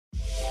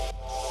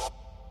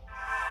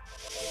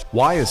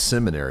Why is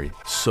seminary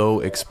so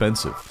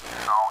expensive?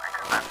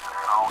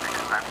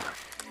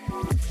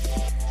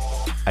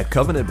 At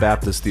Covenant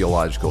Baptist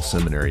Theological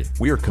Seminary,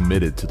 we are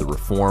committed to the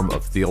reform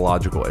of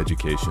theological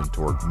education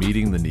toward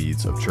meeting the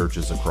needs of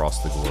churches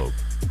across the globe.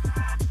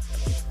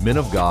 Men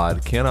of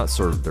God cannot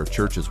serve their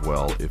churches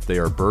well if they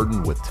are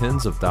burdened with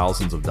tens of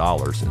thousands of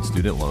dollars in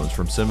student loans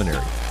from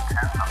seminary.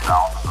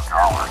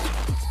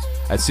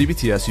 At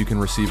CBTS, you can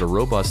receive a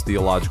robust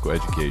theological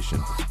education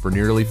for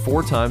nearly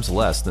 4 times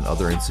less than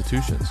other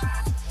institutions.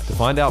 To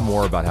find out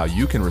more about how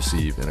you can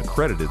receive an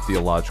accredited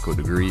theological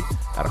degree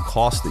at a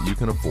cost that you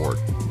can afford,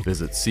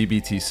 visit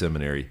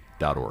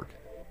cbtseminary.org.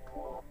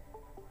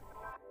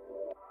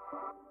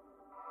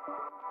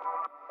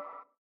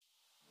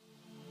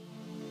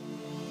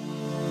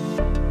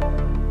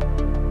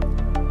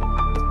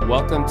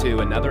 Welcome to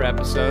another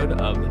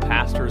episode of the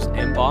Pastor's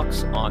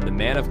Inbox on the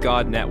Man of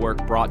God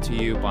Network, brought to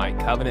you by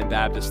Covenant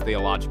Baptist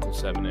Theological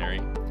Seminary.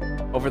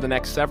 Over the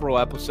next several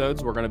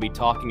episodes, we're going to be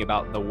talking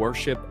about the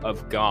worship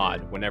of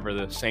God whenever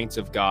the saints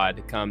of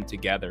God come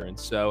together. And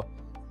so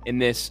in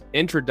this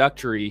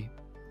introductory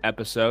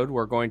episode,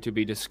 we're going to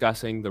be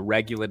discussing the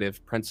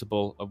regulative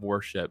principle of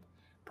worship.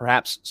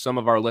 Perhaps some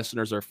of our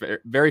listeners are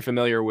very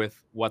familiar with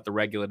what the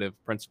regulative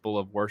principle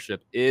of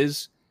worship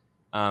is.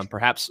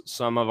 Perhaps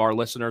some of our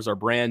listeners are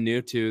brand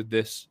new to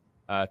this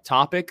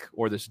topic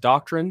or this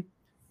doctrine.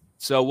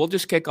 So we'll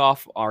just kick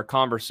off our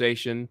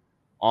conversation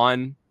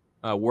on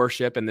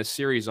worship and this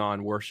series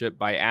on worship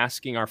by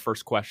asking our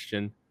first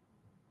question,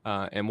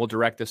 and we'll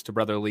direct this to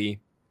Brother Lee.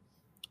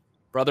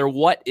 Brother,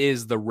 what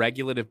is the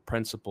regulative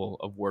principle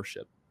of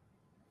worship?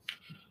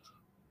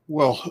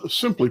 Well,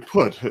 simply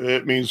put,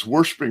 it means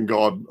worshiping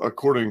God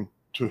according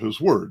to his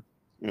word,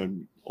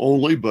 and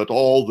only but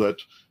all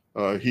that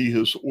he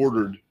has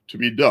ordered to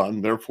be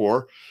done.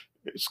 Therefore,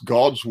 it's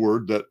God's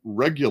word that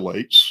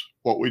regulates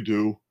what we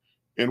do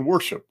in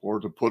worship. Or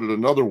to put it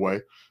another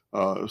way,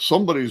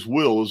 somebody's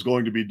will is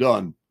going to be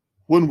done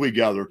when we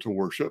gather to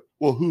worship.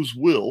 Well, whose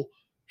will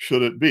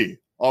should it be?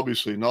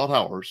 Obviously not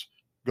ours,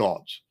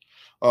 God's.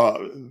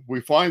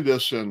 We find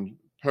this in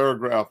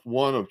paragraph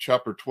 1 of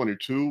chapter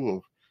 22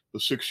 of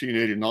the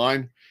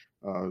 1689.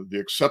 The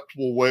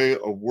acceptable way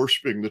of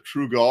worshiping the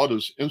true God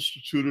is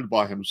instituted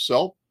by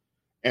himself,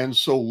 and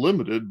so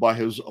limited by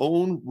his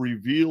own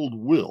revealed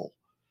will,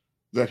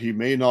 that he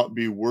may not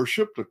be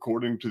worshipped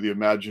according to the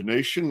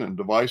imagination and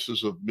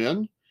devices of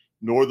men,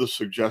 nor the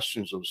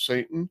suggestions of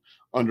Satan,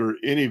 under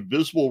any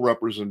visible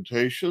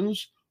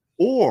representations,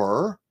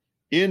 or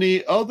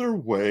any other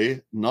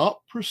way not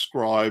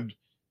prescribed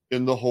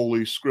in the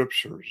Holy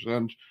Scriptures.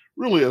 And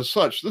really, as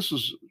such, this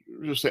is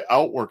just the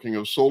outworking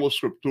of sola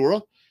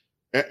scriptura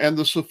and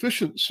the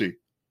sufficiency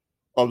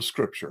of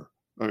Scripture.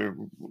 I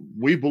mean,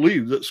 we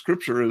believe that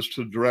Scripture is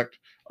to direct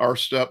our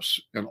steps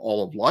in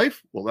all of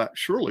life. Well, that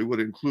surely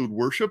would include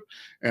worship,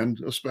 and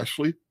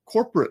especially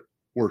corporate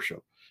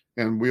worship.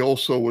 And we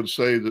also would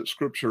say that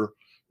Scripture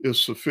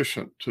is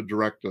sufficient to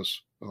direct us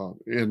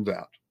in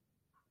that.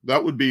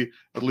 That would be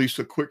at least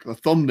a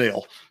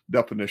thumbnail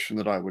definition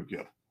that I would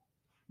give.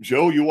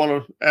 Joe, you want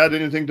to add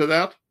anything to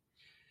that?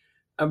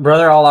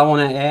 Brother, all I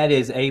want to add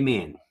is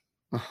amen.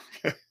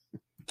 Okay.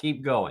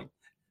 Keep going.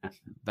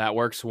 That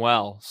works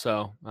well.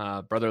 So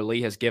Brother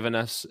Lee has given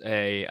us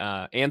a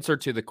answer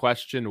to the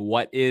question,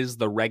 what is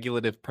the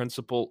regulative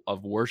principle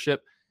of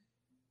worship?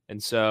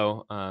 And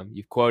so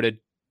you've quoted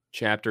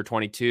chapter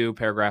 22,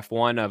 paragraph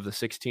 1 of the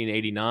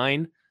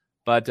 1689.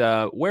 But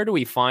where do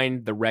we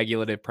find the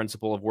regulative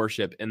principle of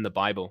worship in the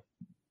Bible?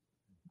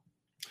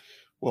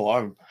 Well,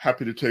 I'm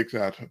happy to take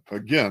that.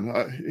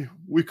 Again,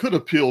 we could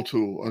appeal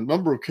to a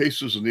number of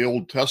cases in the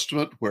Old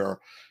Testament where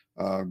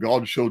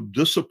God showed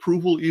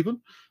disapproval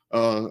even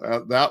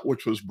at that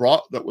which was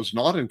brought that was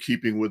not in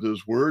keeping with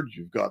his word.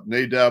 You've got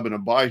Nadab and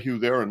Abihu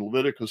there in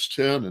Leviticus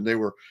 10, and they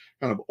were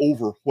kind of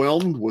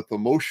overwhelmed with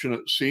emotion,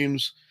 it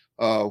seems,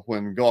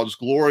 when God's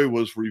glory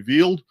was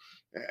revealed,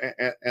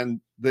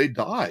 and they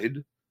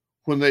died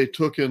when they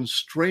took in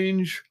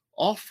strange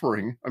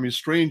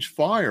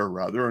fire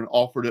rather, and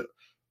offered it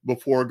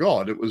before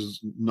God. It was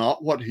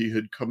not what he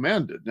had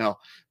commanded. Now,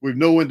 we've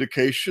no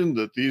indication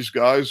that these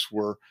guys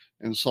were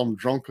in some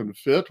drunken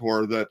fit,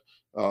 or that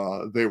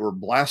they were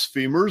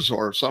blasphemers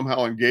or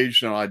somehow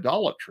engaged in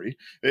idolatry.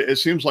 It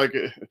seems like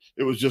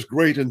it was just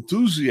great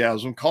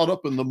enthusiasm caught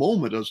up in the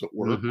moment, as it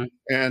were. Mm-hmm.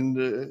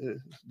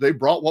 And they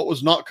brought what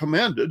was not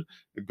commanded.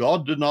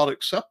 God did not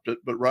accept it,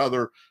 but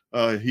rather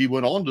he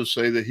went on to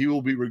say that he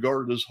will be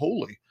regarded as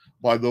holy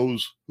by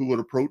those who would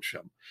approach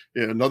him.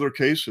 In another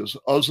case is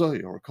Uzzah.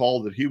 You'll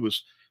recall that he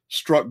was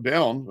struck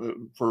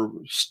down for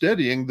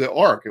steadying the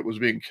ark. It was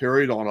being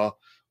carried on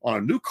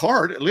a new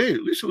cart. At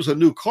least it was a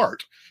new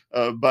cart,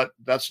 but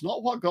that's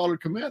not what God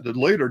had commanded.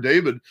 Later,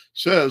 David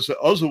says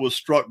that Uzzah was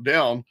struck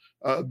down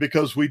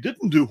because we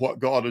didn't do what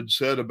God had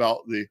said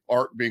about the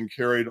ark being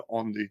carried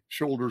on the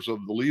shoulders of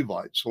the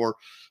Levites. Or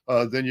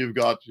then you've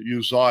got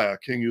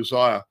King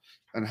Uzziah,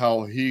 and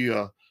how he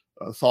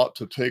thought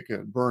to take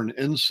and burn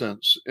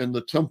incense in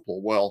the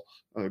temple. Well,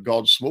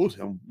 God smote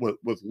him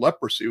with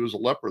leprosy. He was a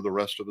leper the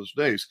rest of his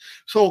days.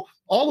 So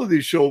all of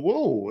these show,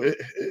 whoa,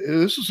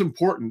 this is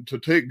important to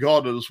take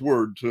God at his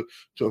word,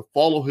 to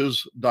follow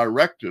his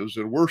directives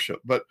in worship.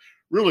 But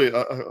really,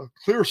 a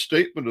clear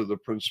statement of the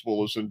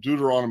principle is in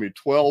Deuteronomy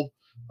 12,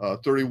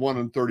 31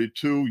 and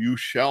 32. You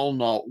shall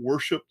not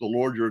worship the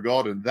Lord your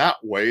God in that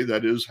way.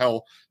 That is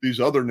how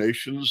these other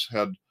nations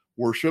had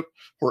worship.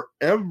 For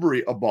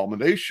every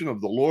abomination of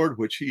the Lord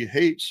which he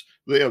hates,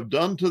 they have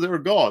done to their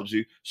gods.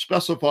 He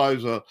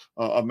specifies a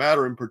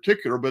matter in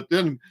particular, but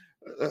then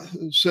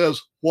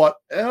says,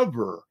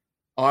 whatever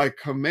I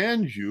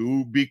command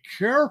you, be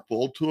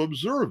careful to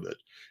observe it.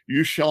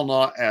 You shall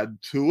not add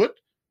to it,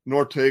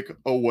 nor take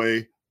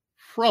away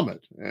from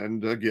it.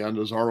 And again,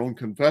 as our own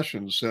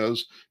confession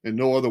says, in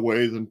no other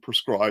way than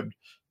prescribed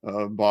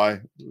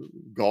by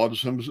God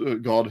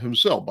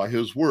himself, by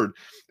his word.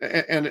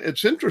 And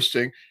it's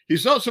interesting.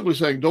 He's not simply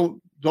saying,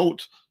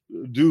 don't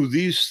do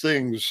these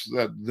things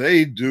that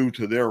they do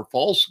to their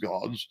false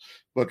gods,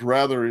 but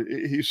rather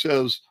he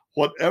says,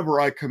 whatever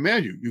I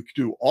command you, you can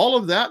do all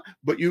of that,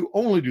 but you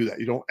only do that.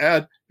 You don't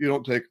add, you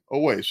don't take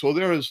away. So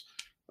there is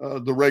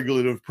the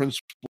regulative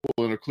principle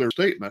in a clear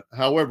statement.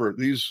 However,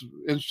 these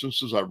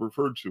instances I've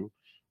referred to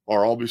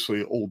are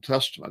obviously Old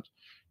Testament.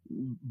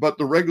 But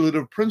the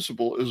regulative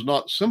principle is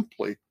not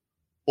simply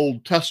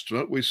Old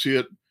Testament. We see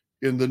it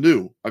in the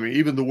New. I mean,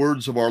 even the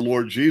words of our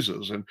Lord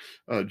Jesus in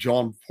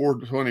John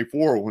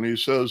 4:24, when he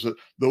says that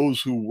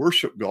those who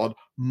worship God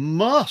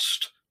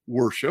must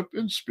worship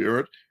in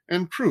spirit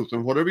and truth.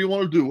 And whatever you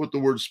want to do with the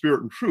word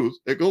spirit and truth,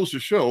 it goes to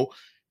show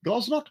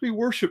God's not to be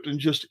worshiped in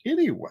just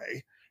any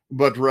way,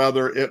 but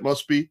rather it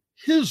must be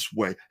his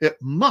way. It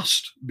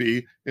must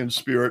be in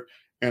spirit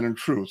and in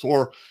truth.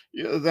 Or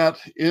that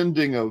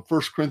ending of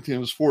 1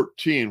 Corinthians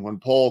 14, when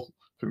Paul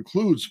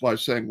concludes by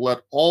saying,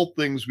 let all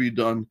things be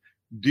done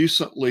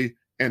decently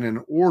and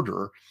in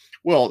order.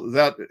 Well,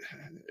 that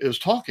is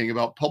talking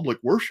about public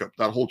worship.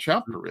 That whole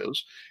chapter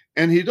is.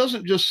 And he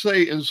doesn't just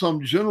say in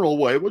some general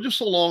way, well, just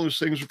so long as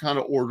things are kind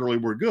of orderly,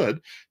 we're good.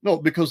 No,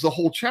 because the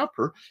whole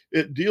chapter,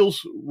 it deals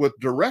with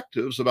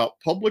directives about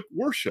public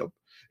worship.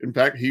 In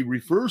fact, he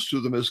refers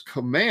to them as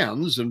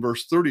commands in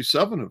verse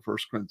 37 of 1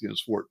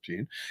 Corinthians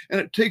 14, and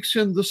it takes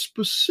in the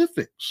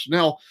specifics.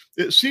 Now,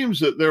 it seems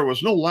that there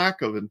was no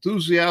lack of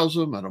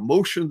enthusiasm and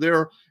emotion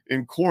there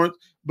in Corinth,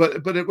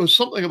 but it was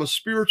something of a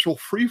spiritual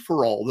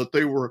free-for-all that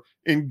they were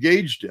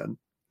engaged in,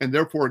 and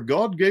therefore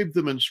God gave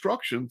them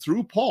instruction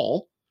through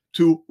Paul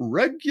to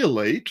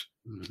regulate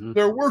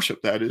their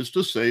worship. That is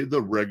to say,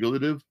 the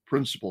regulative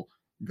principle,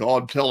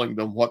 God telling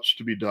them what's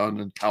to be done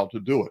and how to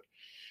do it.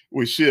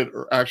 We see it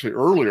actually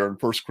earlier in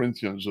 1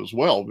 Corinthians as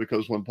well,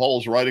 because when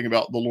Paul's writing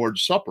about the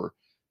Lord's Supper,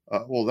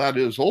 well, that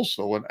is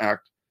also an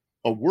act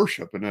of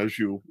worship. And as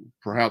you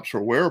perhaps are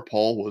aware,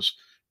 Paul was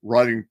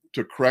writing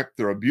to correct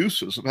their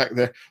abuses. In fact,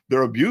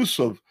 their abuse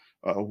of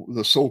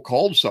the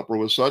so-called supper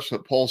was such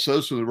that Paul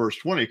says to the verse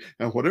 20,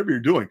 and whatever you're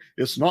doing,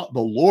 it's not the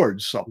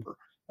Lord's Supper.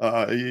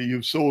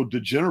 You've so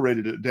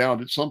degenerated it down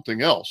to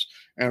something else.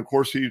 And of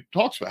course, he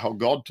talks about how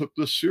God took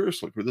this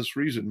seriously. For this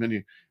reason,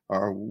 many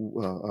are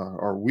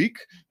weak,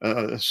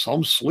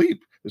 some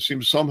sleep. It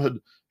seems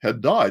some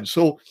had died.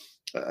 So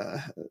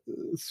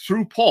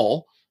through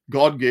Paul,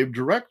 God gave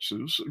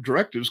directives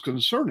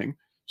concerning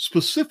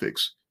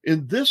specifics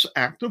in this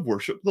act of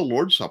worship, the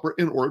Lord's Supper,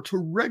 in order to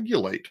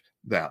regulate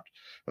that.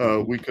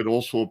 We could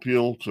also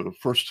appeal to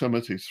 1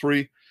 Timothy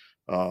 3,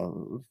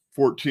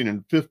 14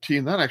 and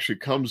 15. That actually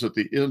comes at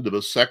the end of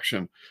a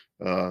section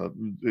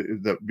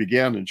that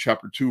began in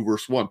chapter 2,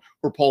 verse 1,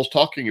 where Paul's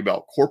talking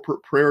about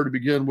corporate prayer to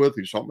begin with.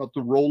 He's talking about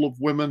the role of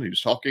women.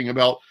 He's talking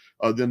about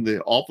then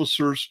the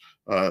officers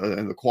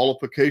and the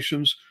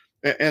qualifications.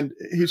 And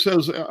he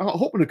says, I'm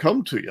hoping to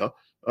come to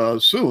you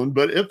soon,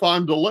 but if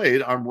I'm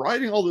delayed, I'm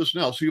writing all this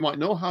now so you might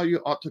know how you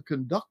ought to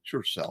conduct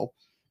yourself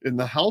in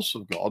the house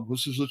of God,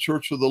 which is the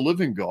church of the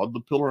living God, the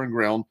pillar and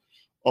ground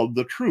of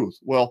the truth.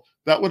 Well,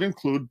 that would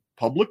include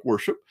public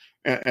worship.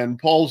 And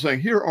Paul's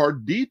saying here are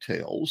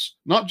details,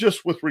 not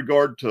just with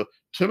regard to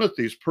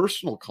Timothy's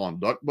personal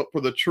conduct, but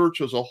for the church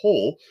as a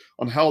whole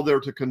on how they're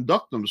to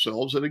conduct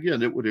themselves. And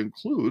again, it would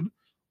include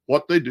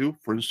what they do,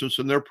 for instance,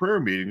 in their prayer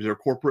meetings, their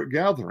corporate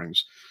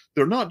gatherings.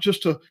 They're not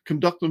just to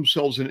conduct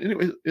themselves in any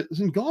way. It's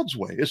in God's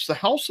way. It's the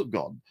house of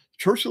God,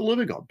 church of the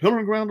living God, pillar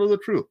and ground of the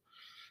truth.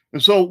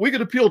 And so we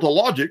could appeal to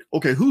logic.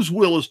 Okay, whose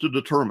will is to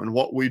determine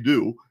what we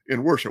do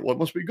in worship? Well, it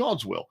must be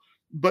God's will.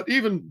 But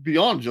even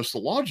beyond just the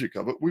logic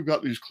of it, we've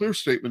got these clear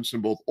statements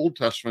in both Old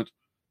Testament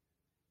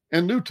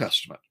and New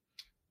Testament.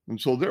 And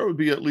so there would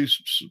be, at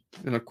least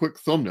in a quick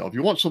thumbnail, if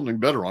you want something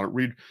better on it,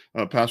 read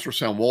Pastor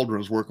Sam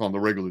Waldron's work on the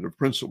regulative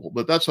principle.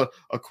 But that's a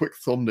quick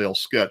thumbnail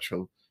sketch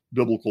of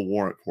biblical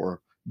warrant for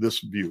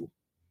this view.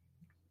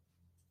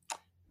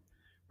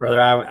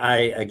 Brother,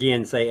 I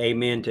again say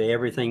amen to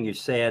everything you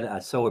said. I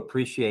so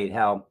appreciate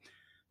how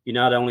you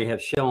not only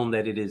have shown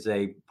that it is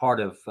a part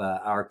of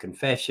our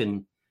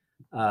confession,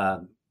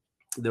 the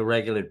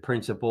regulative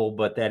principle,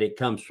 but that it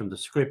comes from the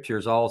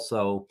scriptures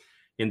also.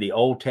 in the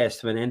Old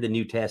Testament and the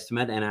New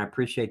Testament. And I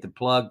appreciate the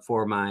plug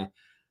for my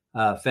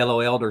fellow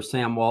elder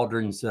Sam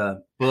Waldron's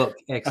book,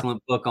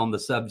 excellent book on the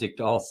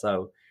subject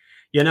also.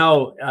 You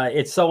know,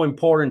 it's so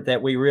important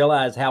that we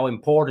realize how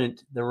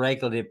important the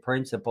regulative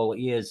principle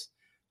is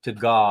to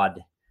God.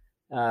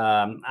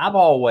 I've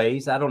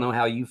always, I don't know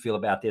how you feel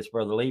about this,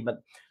 Brother Lee,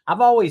 but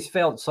I've always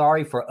felt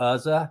sorry for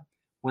Uzzah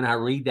when I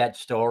read that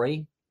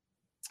story,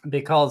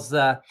 because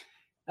the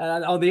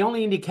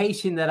only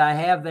indication that I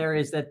have there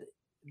is that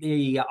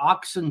the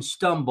oxen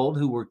stumbled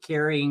who were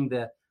carrying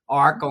the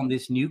ark on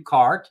this new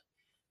cart.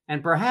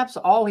 And perhaps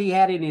all he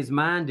had in his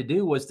mind to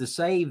do was to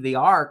save the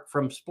ark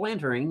from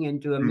splintering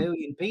into a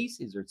million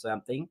pieces or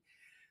something.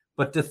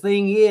 But the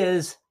thing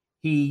is,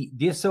 he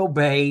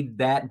disobeyed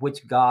that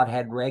which God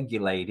had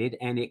regulated,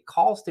 and it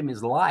cost him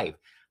his life.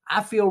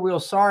 I feel real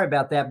sorry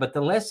about that. But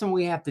the lesson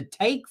we have to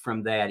take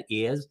from that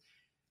is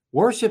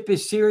worship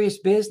is serious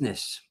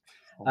business.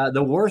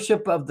 The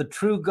worship of the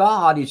true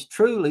God is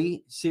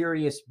truly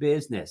serious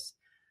business.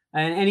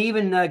 And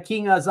even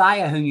King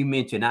Uzziah, whom you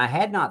mentioned, I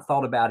had not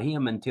thought about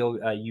him until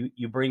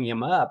you bring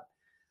him up.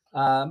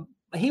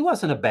 He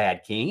wasn't a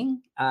bad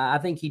king. I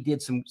think he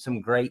did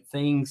some great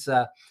things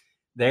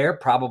there,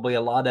 probably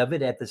a lot of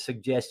it at the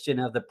suggestion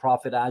of the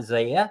prophet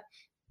Isaiah.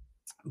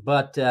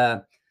 But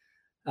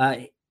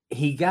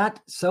he got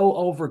so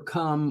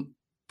overcome,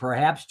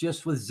 perhaps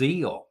just with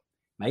zeal.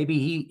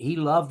 Maybe he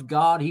loved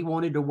God. He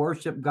wanted to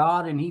worship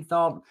God, and he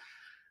thought,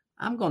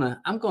 I'm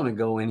gonna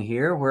go in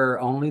here where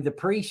only the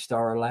priests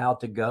are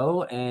allowed to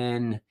go,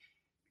 and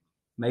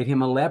made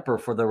him a leper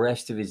for the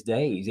rest of his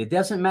days. It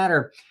doesn't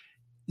matter.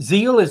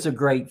 Zeal is a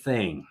great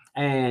thing,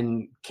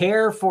 and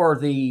care for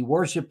the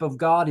worship of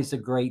God is a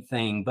great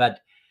thing, but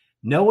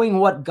knowing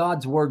what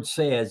God's word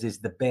says is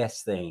the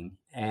best thing,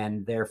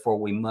 and therefore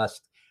we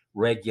must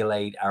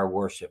regulate our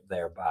worship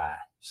thereby.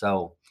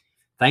 So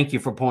thank you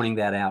for pointing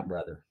that out,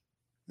 brother.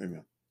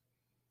 Amen.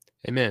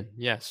 Amen.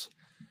 Yes.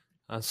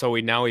 So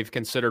we've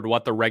considered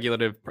what the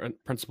regulative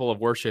principle of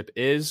worship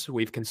is.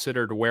 We've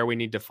considered where we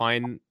need to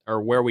find,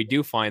 or where we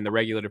do find, the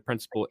regulative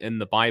principle in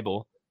the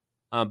Bible.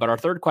 But our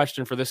third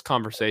question for this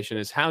conversation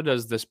is, how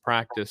does this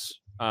practice,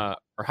 or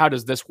how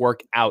does this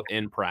work out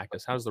in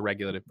practice? How does the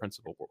regulative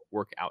principle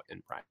work out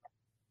in practice?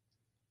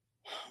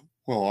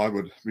 Well, I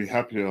would be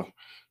happy to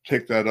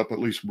take that up at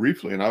least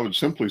briefly, and I would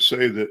simply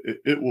say that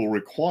it will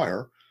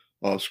require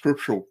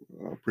scriptural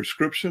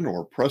prescription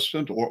or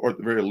precedent, or at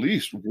the very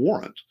least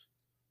warrant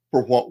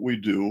for what we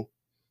do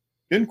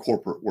in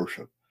corporate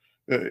worship.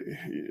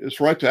 It's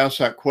right to ask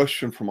that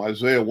question from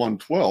Isaiah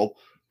 1:12,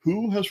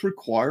 who has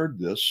required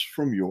this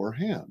from your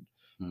hand?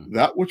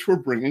 That which we're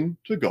bringing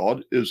to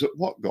God, is it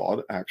what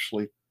God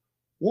actually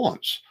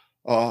wants?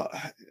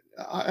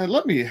 And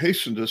let me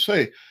hasten to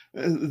say,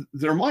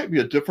 there might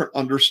be a different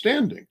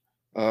understanding,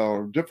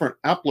 different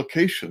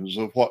applications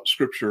of what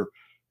Scripture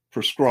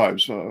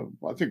prescribes.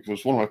 I think it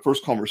was one of my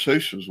first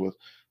conversations with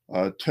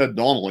Ted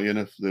Donnelly, and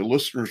if the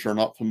listeners are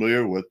not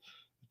familiar with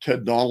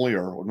Ted Donnelly,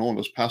 or known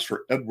as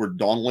Pastor Edward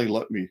Donnelly,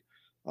 let me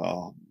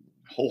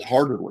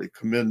wholeheartedly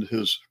commend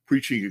his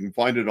preaching. You can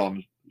find it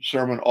on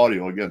sermon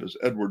audio. Again, as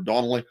Edward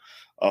Donnelly.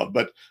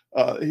 But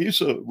he's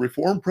a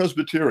Reformed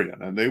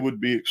Presbyterian, and they would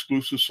be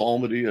exclusive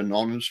psalmody and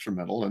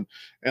non-instrumental.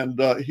 And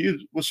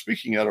he was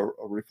speaking at a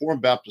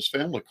Reformed Baptist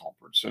family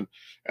conference. And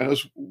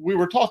as we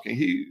were talking,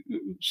 he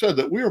said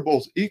that we are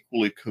both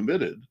equally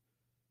committed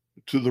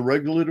to the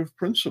regulative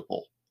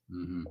principle,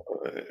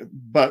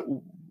 but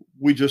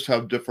we just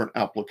have different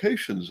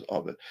applications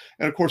of it.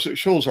 And of course, it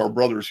shows our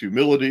brother's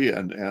humility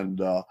and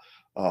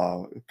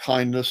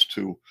kindness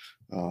to,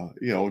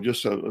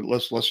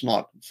 let's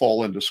not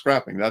fall into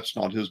scrapping. That's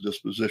not his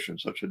disposition,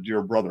 such a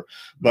dear brother.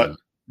 But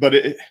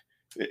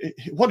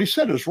what he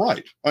said is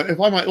right. If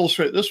I might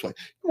illustrate it this way,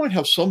 you might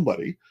have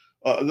somebody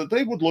that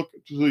they would look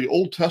to the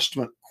Old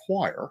Testament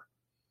choir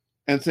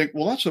and think,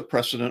 well, that's a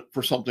precedent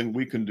for something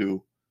we can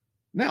do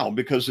now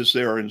because it's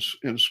there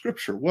in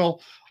Scripture.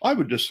 Well, I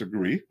would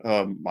disagree.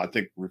 I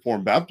think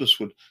Reformed Baptists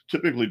would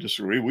typically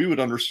disagree. We would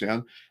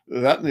understand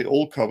that in the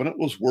Old Covenant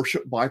was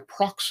worship by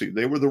proxy.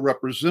 They were the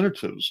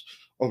representatives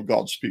of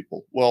God's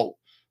people. Well,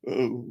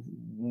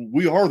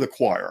 we are the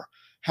choir.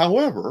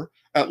 However,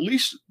 at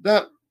least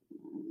that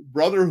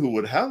brother who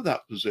would have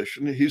that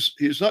position,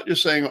 he's not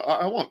just saying,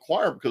 I want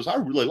choir because I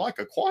really like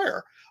a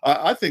choir.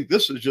 I think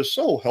this is just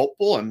so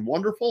helpful and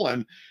wonderful.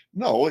 And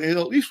no, it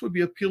at least would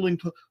be appealing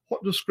to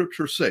what does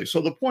Scripture say.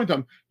 So the point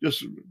I'm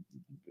just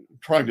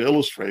trying to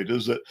illustrate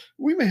is that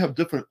we may have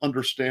different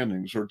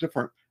understandings or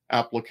different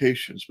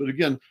applications. But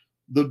again,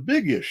 the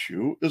big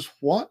issue is,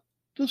 what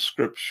does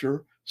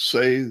Scripture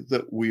say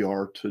that we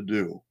are to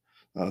do?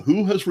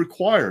 Who has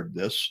required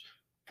this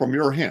from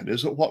your hand?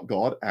 Is it what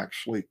God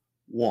actually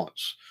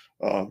wants?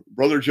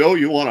 Brother Joe,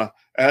 you want to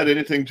add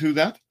anything to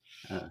that?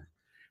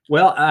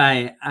 Well,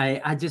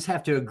 I just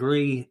have to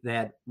agree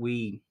that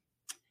we,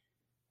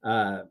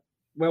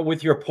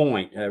 with your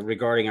point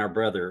regarding our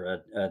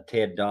brother,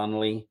 Ted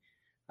Donnelly,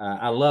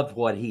 I loved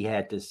what he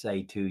had to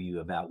say to you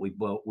about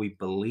we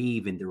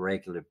believe in the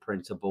regulative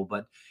principle,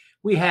 but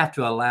we have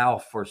to allow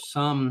for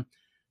some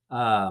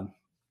uh,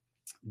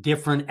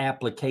 different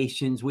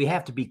applications. We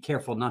have to be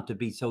careful not to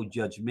be so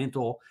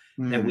judgmental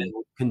that we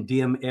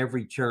condemn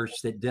every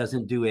church that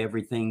doesn't do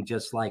everything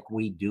just like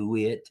we do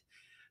it.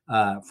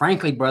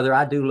 Frankly, brother,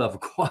 I do love a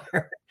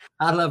choir.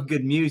 I love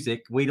good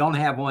music. We don't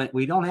have one.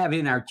 We don't have it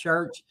in our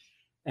church.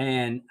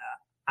 And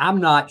I'm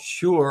not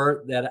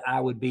sure that I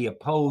would be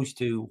opposed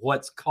to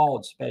what's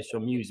called special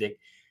music.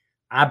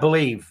 I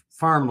believe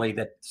firmly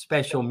that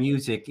special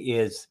music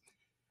is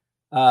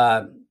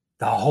the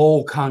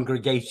whole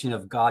congregation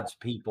of God's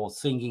people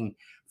singing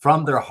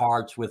from their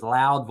hearts with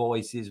loud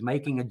voices,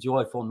 making a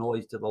joyful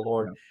noise to the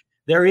Lord. Yeah.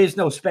 There is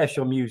no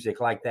special music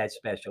like that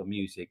special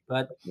music,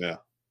 but Yeah.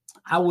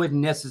 I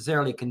wouldn't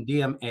necessarily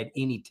condemn at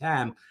any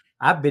time.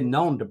 I've been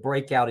known to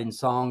break out in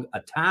song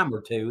a time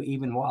or two,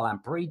 even while I'm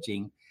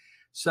preaching.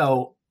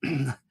 So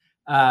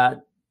I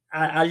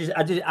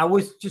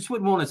just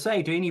wouldn't want to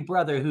say to any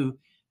brother who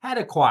had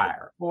a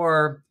choir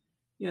or,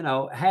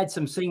 had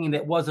some singing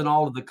that wasn't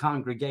all of the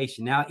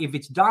congregation. Now, if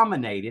it's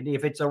dominated,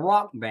 if it's a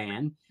rock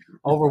band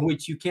over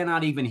which you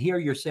cannot even hear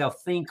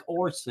yourself think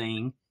or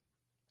sing,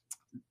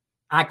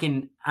 I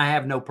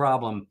have no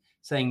problem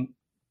saying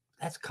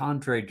that's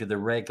contrary to the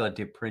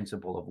regulative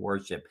principle of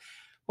worship.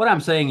 What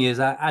I'm saying is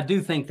I do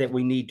think that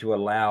we need to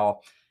allow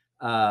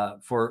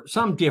for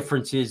some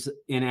differences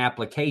in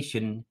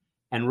application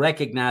and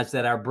recognize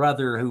that our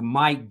brother who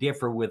might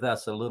differ with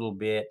us a little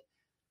bit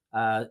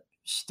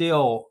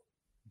still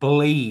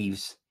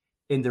believes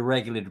in the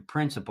regulative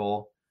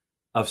principle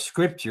of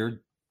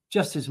Scripture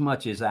just as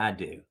much as I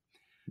do.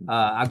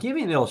 I'll give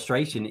you an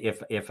illustration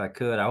if I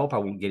could. I hope I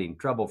won't get in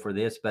trouble for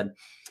this, but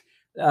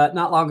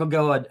not long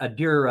ago, a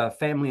dear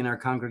family in our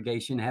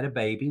congregation had a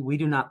baby. We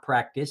do not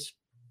practice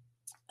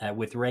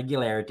with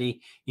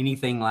regularity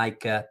anything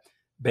like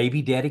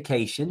baby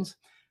dedications,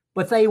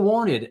 but they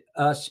wanted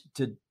us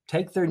to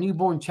take their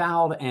newborn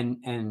child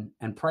and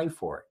pray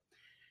for it.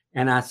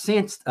 And I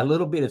sensed a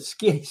little bit of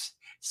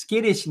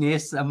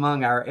skittishness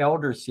among our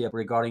eldership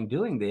regarding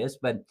doing this,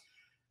 but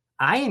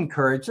I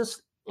encourage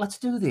us, let's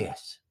do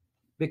this,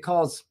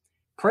 because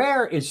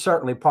prayer is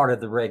certainly part of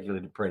the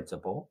regulative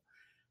principle.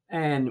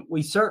 And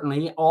we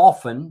certainly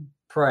often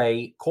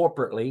pray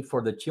corporately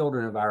for the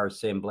children of our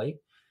assembly.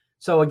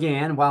 So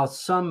again, while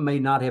some may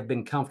not have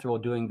been comfortable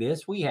doing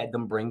this, we had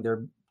them bring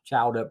their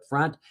child up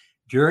front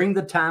during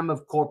the time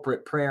of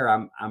corporate prayer.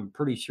 I'm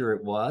pretty sure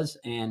it was,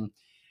 and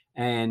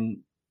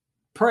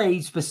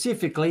pray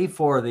specifically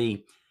for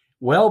the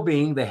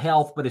well-being, the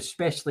health, but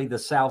especially the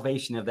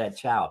salvation of that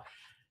child.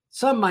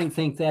 Some might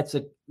think that's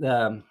a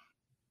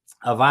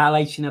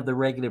violation of the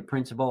regulative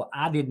principle.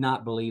 I did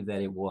not believe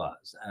that it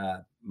was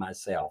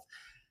myself.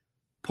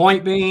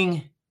 Point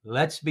being,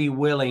 let's be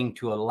willing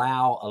to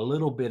allow a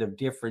little bit of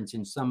difference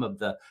in some of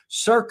the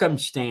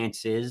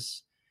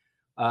circumstances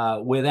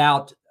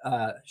without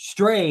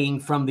straying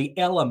from the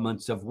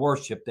elements of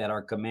worship that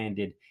are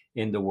commanded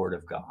in the Word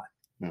of God.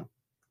 Yeah.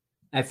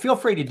 And feel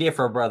free to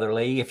differ, Brother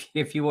Lee,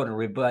 if you want to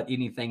rebut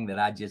anything that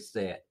I just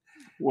said.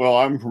 Well,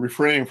 I'm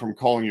refraining from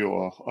calling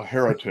you a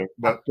heretic,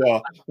 but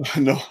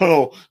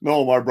no,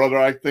 my brother,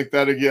 I think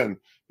that again,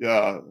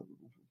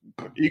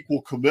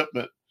 equal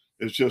commitment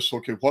is just,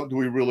 okay, what do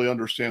we really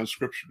understand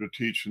Scripture to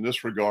teach in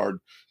this regard?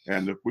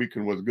 And if we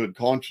can, with good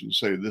conscience,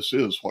 say this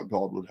is what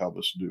God would have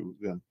us do,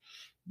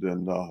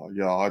 then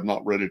I'm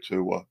not ready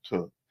to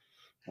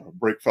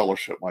break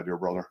fellowship, my dear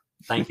brother.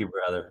 Thank you,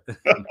 brother.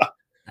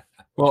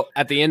 Well,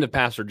 at the end of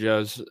Pastor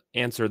Joe's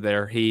answer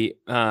there, he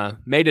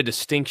made a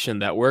distinction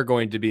that we're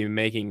going to be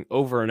making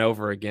over and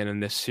over again in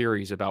this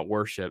series about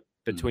worship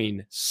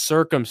between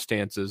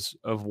circumstances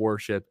of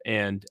worship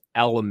and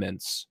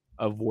elements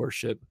of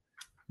worship.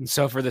 And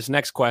so for this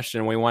next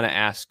question, we want to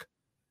ask,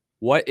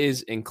 what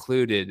is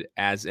included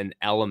as an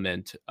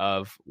element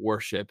of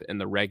worship in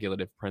the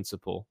regulative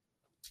principle?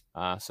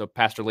 So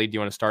Pastor Lee, do you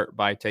want to start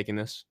by taking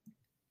this?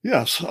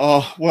 Yes.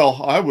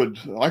 Well,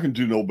 I can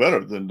do no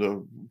better than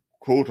to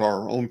quote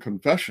our own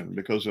confession,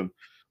 because in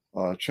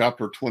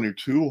chapter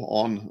 22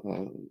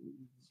 on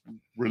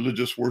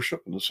religious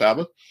worship and the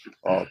Sabbath,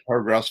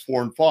 paragraphs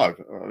 4 and 5,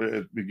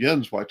 it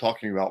begins by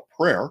talking about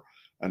prayer,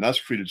 and that's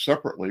treated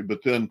separately.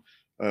 But then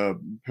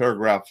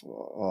paragraph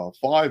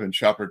 5 in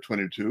chapter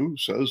 22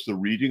 says the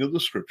reading of the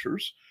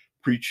Scriptures,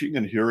 preaching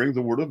and hearing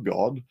the Word of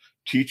God,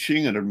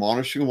 teaching and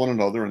admonishing one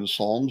another in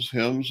psalms,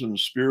 hymns, and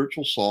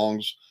spiritual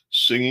songs,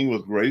 singing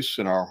with grace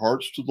in our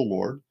hearts to the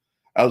Lord,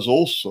 as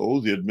also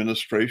the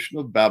administration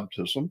of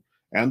baptism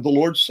and the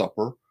Lord's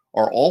Supper,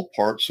 are all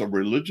parts of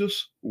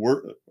religious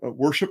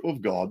worship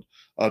of God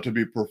to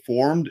be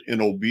performed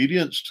in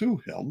obedience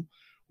to Him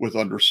with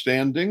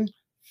understanding,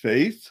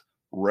 faith,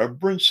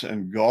 reverence,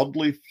 and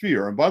godly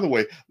fear. And by the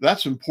way,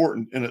 that's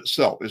important in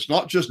itself. It's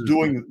not just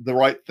doing the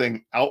right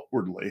thing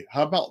outwardly.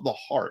 How about the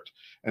heart?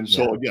 And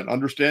so again,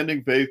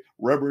 understanding, faith,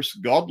 reverence,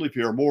 godly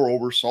fear,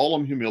 moreover,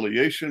 solemn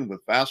humiliation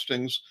with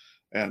fastings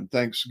and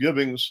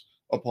thanksgivings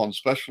upon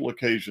special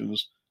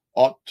occasions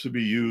ought to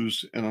be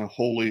used in a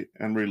holy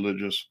and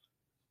religious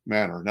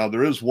manner. Now,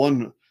 there is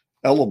one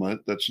element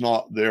that's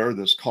not there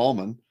that's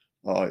common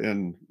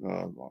in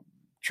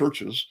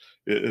churches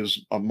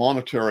is a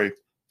monetary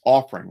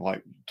offering,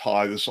 like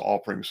tithes,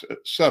 offerings,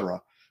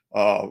 etc.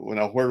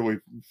 Now, where do we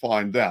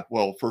find that?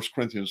 Well, 1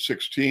 Corinthians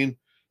 16,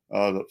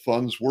 that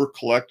funds were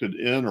collected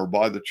in or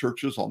by the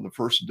churches on the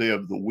first day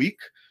of the week.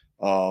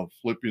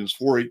 Philippians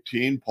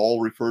 4:18,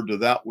 Paul referred to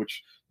that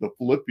which the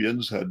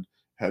Philippians had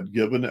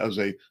given as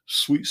a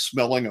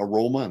sweet-smelling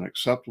aroma, an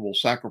acceptable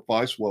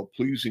sacrifice, well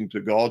pleasing to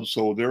God.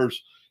 So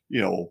there's,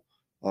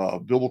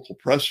 biblical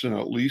precedent,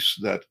 at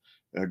least, that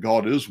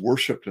God is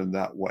worshipped in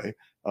that way.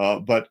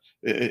 But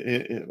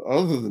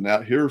other than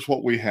that, here's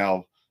what we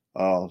have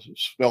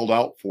spelled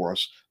out for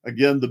us.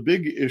 Again, the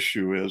big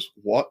issue is,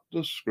 what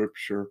does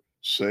Scripture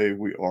say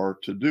we are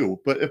to do?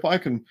 But if I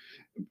can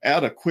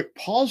add a quick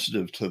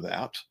positive to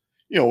that,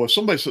 if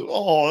somebody says,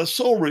 oh, it's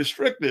so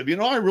restrictive,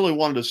 I really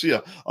wanted to see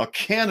a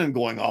cannon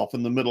going off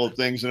in the middle of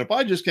things. And if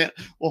I just can't,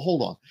 well,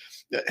 hold on.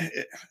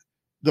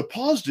 The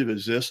positive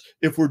is this: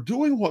 if we're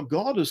doing what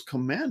God has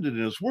commanded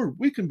in His Word,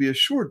 we can be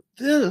assured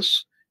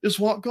this is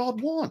what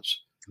God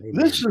wants. Amen.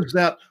 This is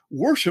that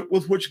worship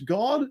with which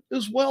God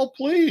is well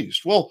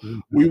pleased. Well,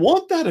 we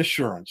want that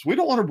assurance. We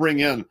don't want to bring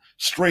in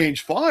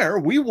strange fire.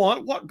 We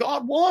want what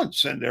God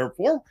wants. And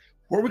therefore,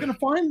 where are we going to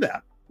find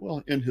that?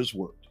 Well, in His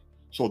Word.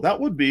 So that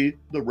would be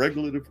the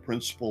regulative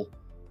principle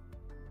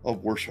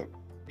of worship.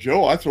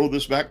 Joe, I throw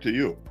this back to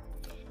you.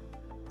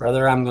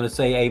 Brother, I'm going to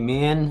say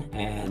amen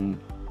and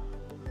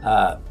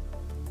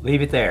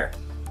leave it there.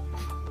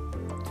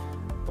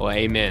 Well,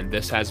 amen.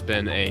 This has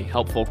been a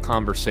helpful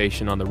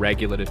conversation on the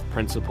regulative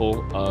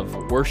principle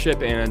of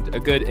worship and a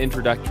good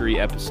introductory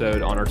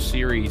episode on our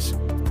series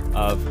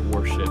of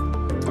worship.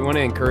 We want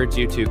to encourage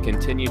you to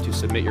continue to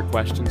submit your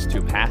questions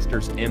to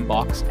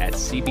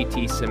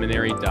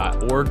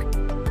pastorsinbox@cbtseminary.org.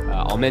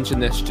 I'll mention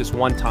this just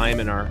one time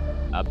in our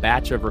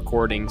batch of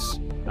recordings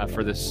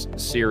for this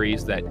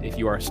series, that if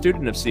you are a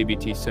student of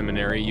CBT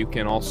Seminary, you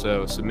can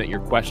also submit your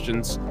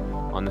questions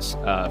on this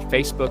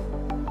Facebook.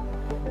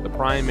 The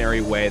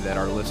primary way that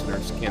our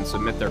listeners can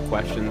submit their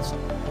questions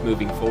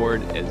moving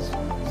forward is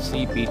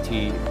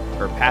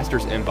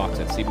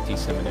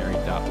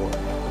pastorsinbox@cbtseminary.org.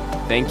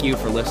 Thank you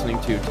for listening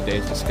to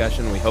today's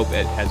discussion. We hope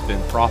it has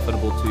been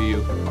profitable to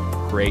you.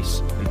 Grace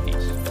and peace.